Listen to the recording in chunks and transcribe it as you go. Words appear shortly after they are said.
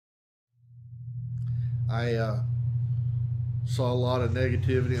I saw a lot of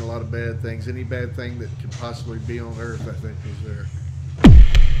negativity and a lot of bad things. Any bad thing that could possibly be on earth, I think, was there.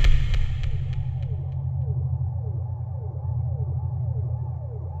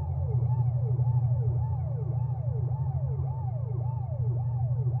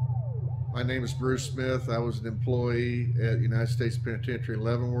 My name is Bruce Smith. I was an employee at United States Penitentiary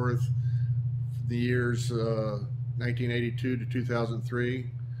Leavenworth for the years 1982 to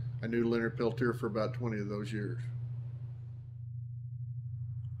 2003. I knew Leonard Peltier for about 20 of those years.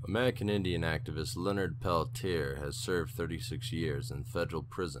 American Indian activist Leonard Peltier has served 36 years in federal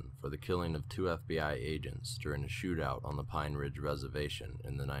prison for the killing of 2 FBI agents during a shootout on the Pine Ridge Reservation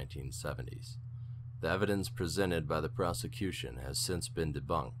in the 1970s. The evidence presented by the prosecution has since been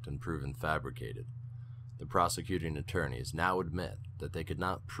debunked and proven fabricated. The prosecuting attorneys now admit that they could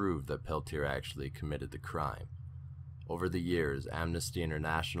not prove that Peltier actually committed the crime. Over the years, Amnesty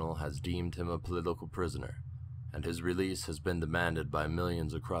International has deemed him a political prisoner, and his release has been demanded by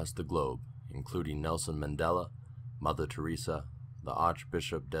millions across the globe, including Nelson Mandela, Mother Teresa, the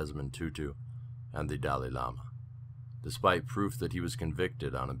Archbishop Desmond Tutu, and the Dalai Lama. Despite proof that he was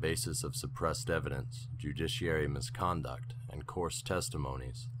convicted on a basis of suppressed evidence, judiciary misconduct, and coarse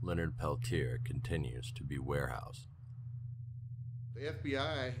testimonies, Leonard Peltier continues to be warehoused. The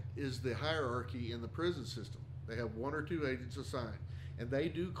FBI is the hierarchy in the prison system. They have 1 or 2 agents assigned, and they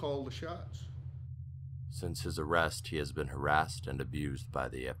do call the shots. Since his arrest, he has been harassed and abused by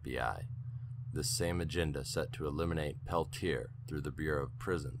the FBI. This same agenda set to eliminate Peltier through the Bureau of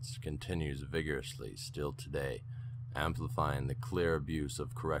Prisons continues vigorously still today, amplifying the clear abuse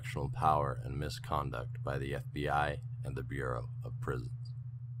of correctional power and misconduct by the FBI and the Bureau of Prisons.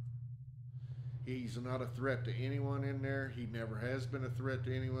 He's not a threat to anyone in there. He never has been a threat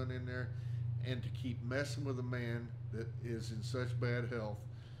to anyone in there. And to keep messing with a man that is in such bad health,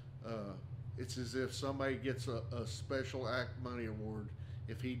 it's as if somebody gets a special act money award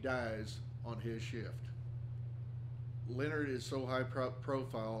if he dies on his shift. Leonard is so high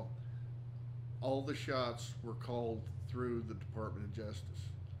profile, all the shots were called through the Department of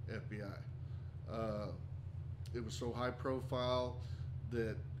Justice, FBI. It was so high profile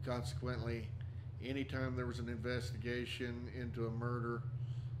that consequently, anytime there was an investigation into a murder,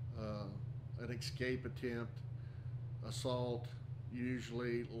 an escape attempt, assault,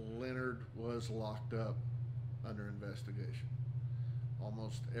 usually Leonard was locked up under investigation.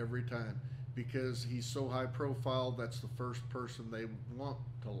 Almost every time. Because he's so high profile, that's the first person they want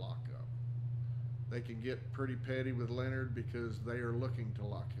to lock up. They can get pretty petty with Leonard because they are looking to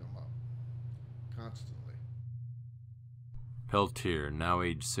lock him up constantly. Peltier, now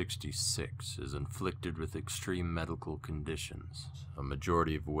age 66, is inflicted with extreme medical conditions, a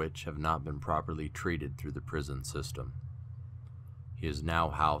majority of which have not been properly treated through the prison system. He is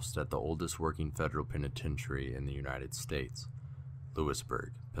now housed at the oldest working federal penitentiary in the United States,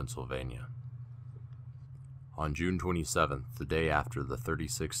 Lewisburg, Pennsylvania. On June 27th, the day after the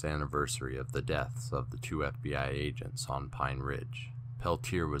 36th anniversary of the deaths of the 2 FBI agents on Pine Ridge,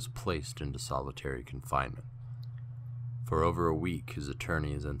 Peltier was placed into solitary confinement. For over a week, his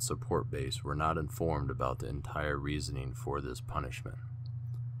attorneys and support base were not informed about the entire reasoning for this punishment.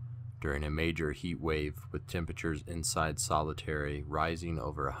 During a major heat wave with temperatures inside solitary rising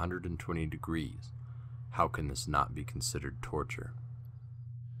over 120 degrees, how can this not be considered torture?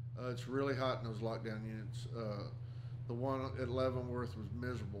 It's really hot in those lockdown units. The one at Leavenworth was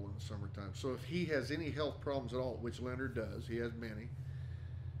miserable in the summertime. So if he has any health problems at all, which Leonard does, he has many,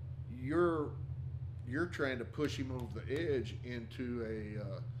 you're trying to push him over the edge into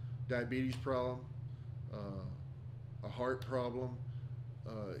a diabetes problem, a heart problem.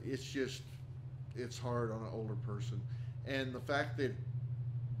 It's hard on an older person. And the fact that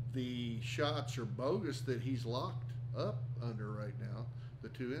the shots are bogus that he's locked up under right now, the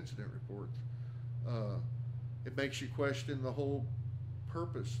 2 incident reports, it makes you question the whole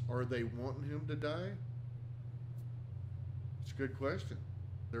purpose. Are they wanting him to die? It's a good question.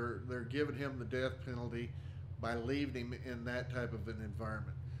 They're giving him the death penalty by leaving him in that type of an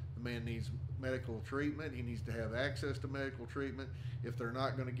environment. The man needs medical treatment. He needs to have access to medical treatment. If they're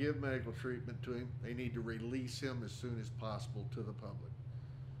not going to give medical treatment to him, they need to release him as soon as possible to the public.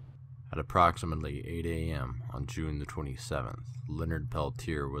 At approximately 8 a.m. on June the 27th, Leonard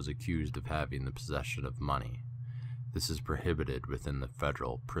Peltier was accused of having the possession of money. This is prohibited within the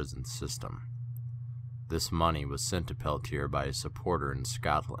federal prison system. This money was sent to Peltier by a supporter in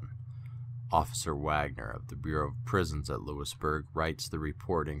Scotland. Officer Wagner of the Bureau of Prisons at Lewisburg writes the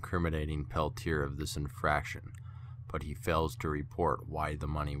report incriminating Peltier of this infraction, but he fails to report why the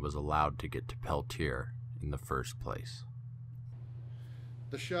money was allowed to get to Peltier in the first place.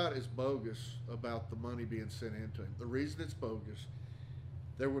 The shot is bogus about the money being sent into him. The reason it's bogus,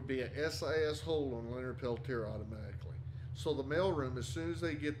 there would be a SIS hold on Leonard Peltier automatically. So the mailroom, as soon as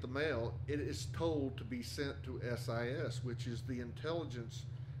they get the mail, it is told to be sent to SIS, which is the Intelligence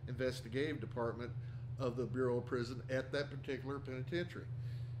Investigative Department of the Bureau of Prison at that particular penitentiary.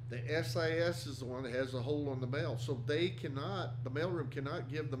 The SIS is the one that has a hold on the mail. So they cannot, the mailroom cannot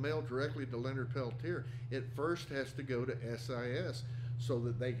give the mail directly to Leonard Peltier. It first has to go to SIS so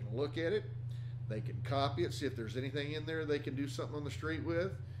that they can look at it, they can copy it, see if there's anything in there they can do something on the street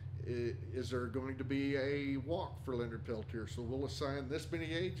with. Is there going to be a walk for Leonard Peltier? So we'll assign this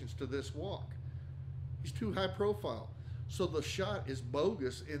many agents to this walk. He's too high profile. So the shot is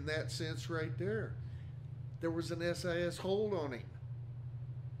bogus in that sense right there. There was an SIS hold on him.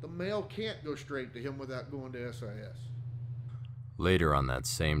 The mail can't go straight to him without going to SIS. Later on that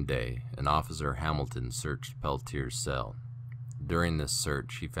same day, an officer Hamilton searched Peltier's cell. During this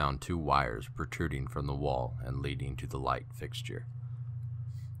search, he found 2 wires protruding from the wall and leading to the light fixture.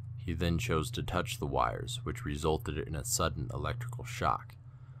 He then chose to touch the wires, which resulted in a sudden electrical shock.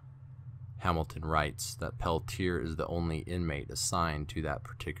 Hamilton writes that Peltier is the only inmate assigned to that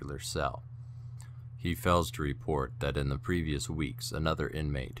particular cell. He fails to report that in the previous weeks, another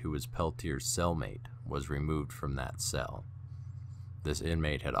inmate who was Peltier's cellmate was removed from that cell. This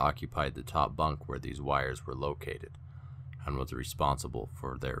inmate had occupied the top bunk where these wires were located and was responsible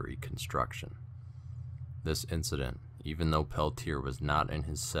for their reconstruction. This incident, even though Peltier was not in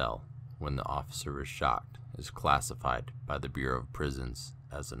his cell when the officer was shocked, is classified by the Bureau of Prisons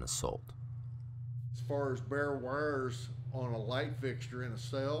as an assault. As far as bare wires on a light fixture in a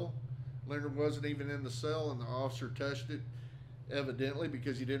cell, Leonard wasn't even in the cell and the officer touched it, evidently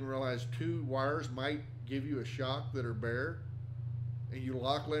because he didn't realize 2 wires might give you a shock that are bare, and you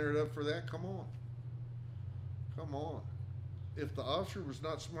lock Leonard up for that? Come on. Come on. If the officer was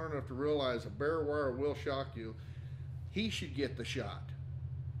not smart enough to realize a bare wire will shock you, he should get the shot.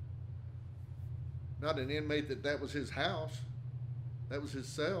 Not an inmate that was his house. That was his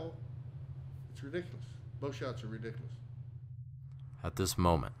cell. It's ridiculous. Both shots are ridiculous. At this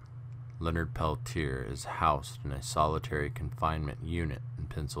moment, Leonard Peltier is housed in a solitary confinement unit in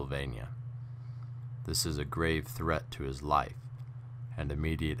Pennsylvania. This is a grave threat to his life, and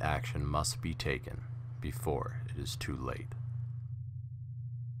immediate action must be taken before it is too late.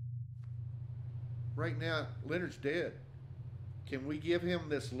 Right now, Leonard's dead. Can we give him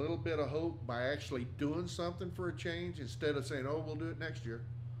this little bit of hope by actually doing something for a change instead of saying, oh, we'll do it next year?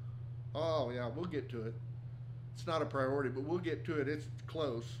 Oh, yeah, we'll get to it. It's not a priority, but we'll get to it. It's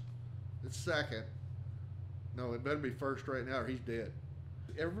close. It's second. No, it better be first right now or he's dead.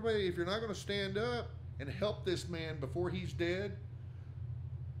 Everybody, if you're not going to stand up and help this man before he's dead,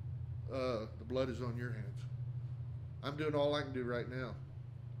 the blood is on your hands. I'm doing all I can do right now.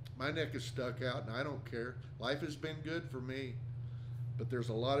 My neck is stuck out and I don't care. Life has been good for me, but there's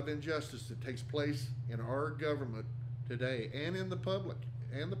a lot of injustice that takes place in our government today and in the public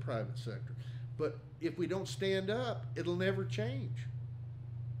and the private sector. But if we don't stand up, it'll never change.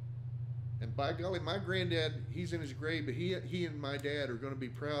 And by golly, my granddad, he's in his grave, but he and my dad are going to be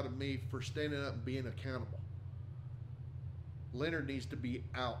proud of me for standing up and being accountable. Leonard needs to be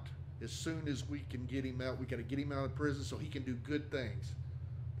out as soon as we can get him out. We got to get him out of prison so he can do good things.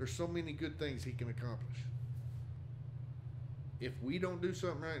 There's so many good things he can accomplish. If we don't do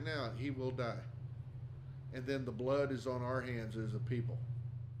something right now, he will die. And then the blood is on our hands as a people.